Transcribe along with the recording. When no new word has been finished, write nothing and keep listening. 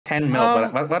10 mil,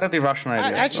 but what are the Russian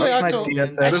ideas? Actually, Russian Octo,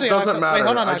 ideas actually, this doesn't Octo, matter. wait,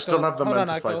 hold on, I just don't have the hold men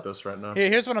on, to fight Octo. this right now.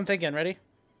 Here's what I'm thinking. Ready?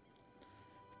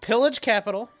 Pillage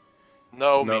capital.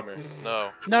 No, No. Memer. No.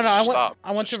 No, Stop.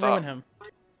 I want to Just ruin stop. him.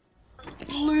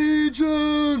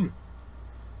 Legion!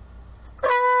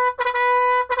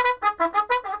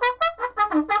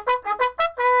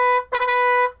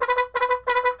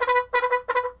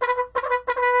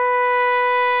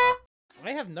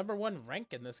 I have #1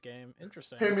 rank in this game.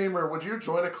 Interesting. Hey, Memer, would you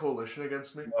join a coalition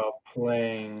against me? No,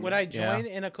 playing. Would I join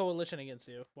in a coalition against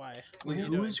you? Why? Wait,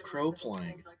 who is Crow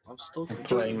playing? I'm still confused.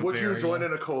 Playing Would you Bavaria. join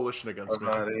in a coalition against me?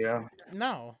 Bavaria.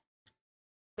 No.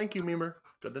 Thank you, Memer.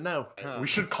 Good to know. We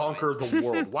should conquer the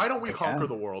world. Why don't we conquer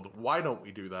the world? Why don't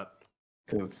we do that?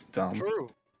 Because it's dumb. True.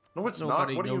 No, it's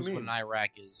Nobody not. What do you knows mean? what an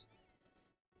Iraq is.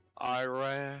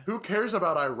 Iraq. Who cares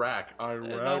about Iraq?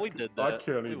 Iraq. no, we did I that.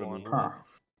 can't We even. won. Huh.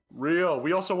 Real.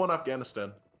 We also won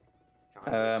Afghanistan.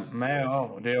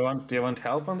 Mayo, do you want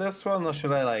help on this one, or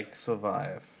should I like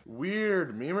survive?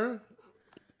 Weird, Memer.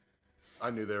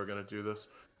 I knew they were gonna do this.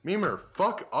 Memer,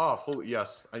 fuck off. Holy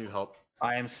yes, I need help.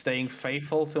 I am staying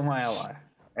faithful to my ally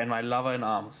and my lover in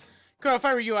arms. Crow, if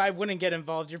I were you, I wouldn't get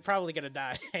involved. You're probably gonna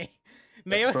die.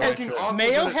 Mayo probably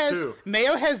has true.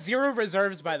 Mayo has 0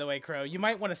 reserves, by the way, Crow. You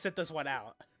might want to sit this one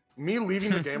out. Me leaving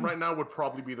the game right now would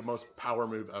probably be the most power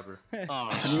move ever.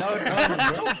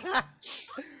 No.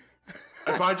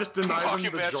 If I just deny Fuck them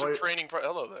you, the man, some joy, training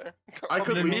hello there. I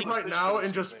could The leave Ming- right now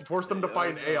and just force them to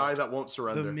fight an AI that won't The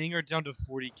surrender. Ming are down to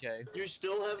 40k. You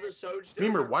still have the Soj.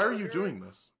 Memer, why are you doing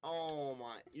this? Oh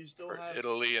my! You still For have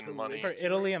Italy and the money. For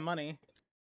Italy and money.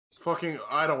 Fucking,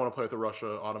 I don't want to play with a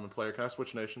Russia Ottoman player. Can I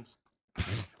switch nations?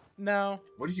 No.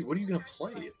 What are you gonna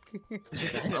play?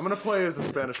 I'm gonna play as a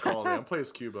Spanish colony. I'm play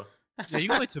as Cuba. Yeah, you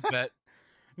can play Tibet.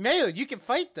 Mayo, you can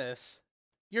fight this.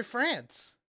 You're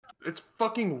France. It's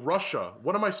fucking Russia.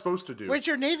 What am I supposed to do? Where's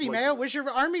your navy, Like- Mayo? Where's your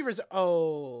army reserve?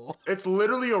 Oh. It's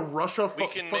literally a Russia. We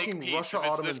can make fucking peace Russia if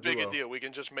it's Ottoman this big duo. a deal. We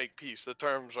can just make peace. The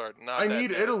terms are not. I that need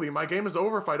bad. Italy. My game is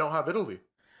over if I don't have Italy.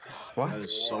 What? That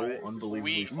is so unbelievably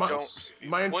We false.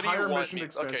 My What do you entire want mission me?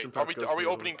 expansion Okay, pack goes are we to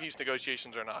opening peace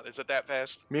negotiations or not? Is it that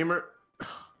fast? Memer,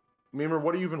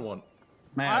 what do you even want?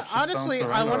 Man, just Honestly,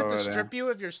 don't I wanted surrender to over strip you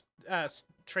of your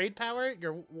trade power,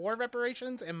 your war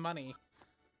reparations, and money.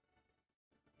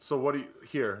 So what do you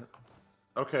here?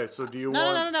 Okay, so do you No,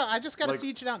 want? no, no, no. I just gotta like-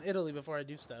 siege down Italy before I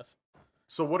do stuff.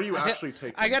 So what are you actually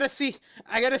taking? I gotta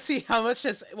see how much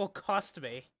this will cost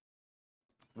me.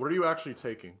 What are you actually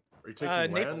taking? Are you taking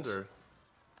land Naples. or?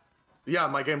 Yeah,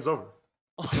 my game's over.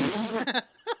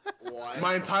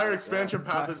 My entire expansion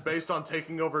path is based on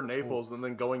taking over Naples and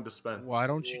then going to spend. Why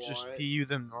don't you just PU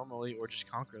them normally or just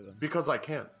conquer them? Because I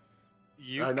can't.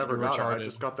 You I never You're got it. I retarded.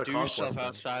 just got the do conquest. stuff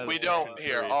outside. We of don't. the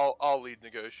Here, country. I'll lead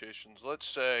negotiations. Let's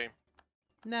say.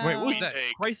 No. Wait, what was We that?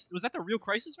 take- Crisis? Was that the real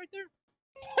crisis right there?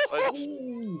 Let's,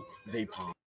 Ooh, they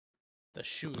pop. The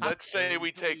shoe. let's say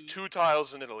we take 2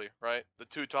 tiles in Italy, right? The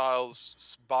 2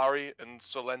 tiles, Bari and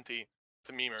Solenti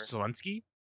to Mimer. Zelensky?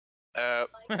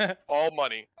 All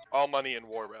money in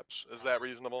war reps. Is that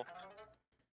reasonable?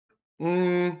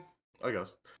 I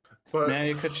guess. But Man,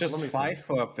 you could just let me fight think.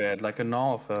 for a bit, like a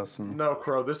normal person. No,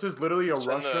 Crow. This is literally a Send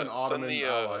Russian the, Ottoman send the,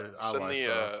 ally. send ally the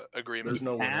so agreement. there's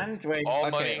no winner. And wait, All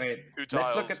okay, money, wait. 2 Let's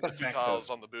tiles, look at the 2 tiles factors.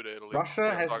 on the Buddha Italy. Russia What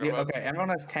are you has talking about? okay. Everyone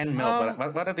has 10 mil,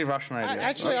 but what are the Russian ideas?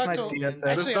 Actually, Russian Octo, ideas This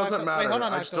actually, doesn't Octo, matter. wait, hold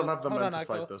on, I just Octo. don't have the Hold men on, to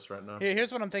Octo. fight this right now.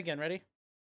 Here's what I'm thinking. Ready?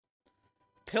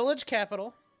 Pillage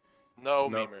capital. No,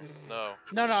 No. Mimer. No.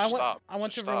 No, no. Stop. I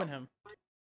want to Just ruin stop. him.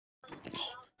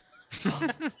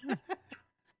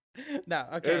 No.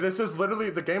 Okay. This is literally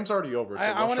the game's already over. It's a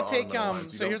I want to Russia take Ottoman alliance. You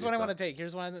So don't here's what need I want to that. take.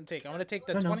 Here's what I want to take. I want to take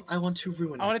the No, 20. I want to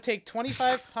ruin I want it. to take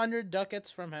 2,500 ducats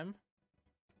from him.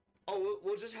 Oh,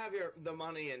 we'll just have the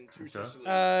money in 2 Sicily.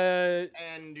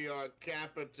 And your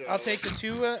capital. I'll take the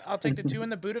 2. I'll take the 2 in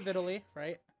the boot of Italy.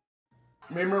 Right.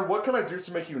 Mimer, what can I do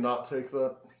to make you not take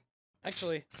that?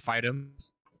 Actually, Fight him.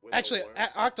 with actually, the war.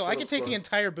 Octo, I Sure, can take the sure.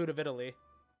 entire boot of Italy.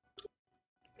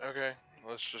 Okay,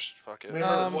 let's just fuck it. Mimer,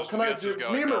 what Let's can I get do? this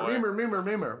going nowhere.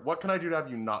 Mimer, what can I do to have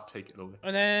you not take Italy?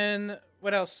 And then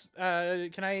what else?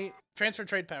 Can I transfer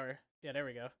trade power? Yeah, there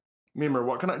we go. Mimer,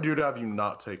 what can I do to have you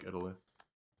not take Italy?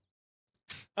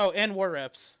 Oh, and war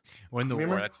reps. Win the Mimer,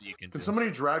 war, that's what you can do. Can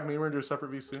somebody drag Mimer into a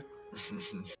separate VC?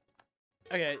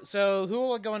 Okay, so who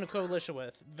will I go into coalition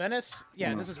with? Venice?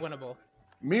 Yeah, this is winnable.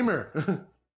 Mimer! All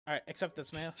right, accept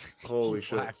this, man. Holy He's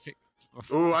shit. laughing.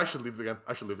 Ooh, I should leave the game.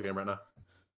 I should leave the game right now.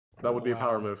 That would be a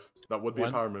power Wow. move. That would be a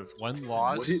One- power move. One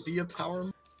loss. Would it be a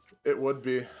power? It would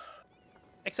be.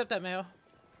 Accept that, Mayo.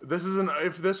 This is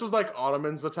if this was like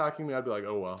Ottomans attacking me, I'd be like,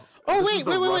 oh well. Oh, This wait, is the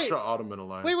wait, wait, wait. Russia Ottoman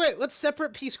alliance. Wait, let's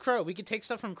separate piece Crow. We could take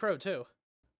stuff from Crow, too.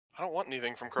 I don't want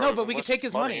anything from Crow. No, but we could unless take it's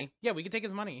his money. Yeah, we could take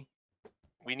his money.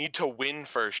 We need to win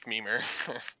first, Memer.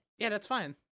 Yeah, that's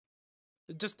fine.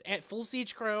 Just full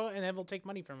siege Crow, and then we'll take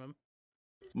money from him.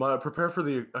 Prepare for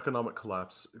the economic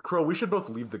collapse. Crow, we should both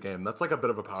leave the game. That's like a bit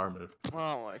of a power move.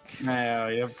 Oh my god. Mayo,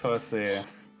 you pussy.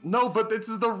 No, but this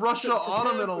is the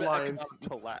Russia-Ottoman alliance.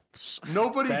 Collapse.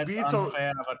 Nobody That's beats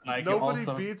unfair, but like you nobody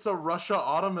also... beats a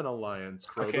Russia-Ottoman alliance,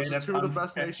 Crow. Okay, Those are that's two of the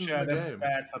best unfair, nations sure, in the that's game.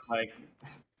 bad, but like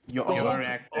you're The whole-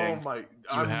 overreacting. Oh my!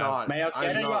 I'm not. Mayo, I'm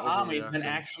get in your not armies and overreacting.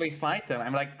 actually fight them.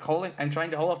 I'm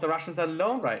trying to hold off the Russians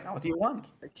alone right now. What do you want?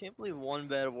 I can't believe one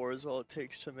bad war is all it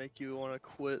takes to make you want to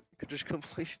quit. Just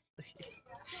completely.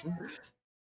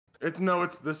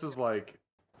 This is like,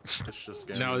 it's just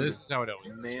game. No, this is how it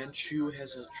always. Manchu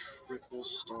has a triple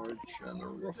star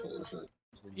general.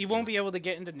 You won't be able to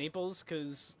get into Naples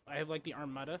because I have like the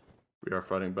Armada. We are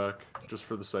fighting back just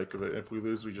for the sake of it. If we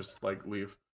lose, we just like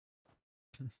leave.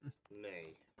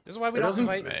 May. This is why we It don't doesn't-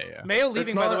 invite Yeah. Mayo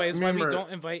leaving. By the not- way, is why we Memer,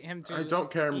 don't invite him to. I don't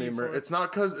care, Memer. EU4. It's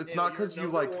not because Yeah, you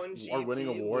your like number one are winning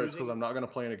a GP war. It's because losing- I'm not gonna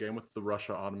play in a game with the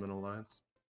Russia-Ottoman alliance.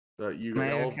 That you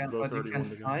Mayo all can, both but you already can won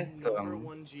the game. fight Number them.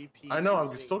 1 GP. I know. I'm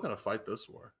losing still gonna fight this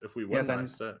war. If we Yeah, win, then- I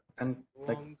stay. And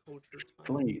like, wrong culture time.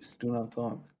 please do not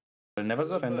talk. I'll never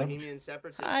offend them. Bohemian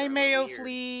separatists Hi, are Mayo weird.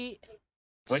 fleet.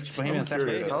 Which Bohemian I'm curious.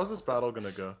 separatists? How's this battle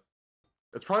gonna go?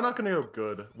 It's probably not gonna go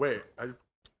good. Wait,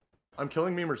 I'm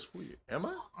killing Memer's fleet. Am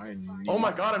I? Oh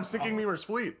my god, I'm sinking Memer's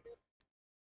fleet.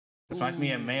 This might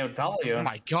be a Mayo W. Oh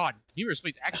my god, Mirror's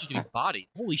fleet's actually getting bodied.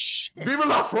 Holy shit. Viva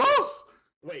la France!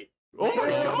 Wait. Oh my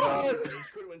Mayo god! was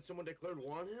good when someone declared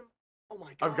war on him? Oh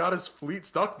my god. I've got his fleet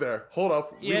stuck there. Hold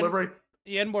up. We Yeah. liberate.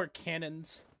 He had more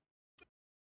cannons.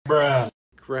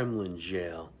 Gremlin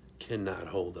jail cannot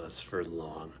hold us for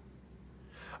long.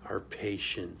 Our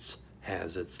patience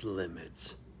has its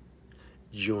limits.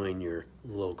 Join your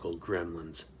local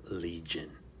Gremlins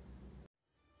Legion.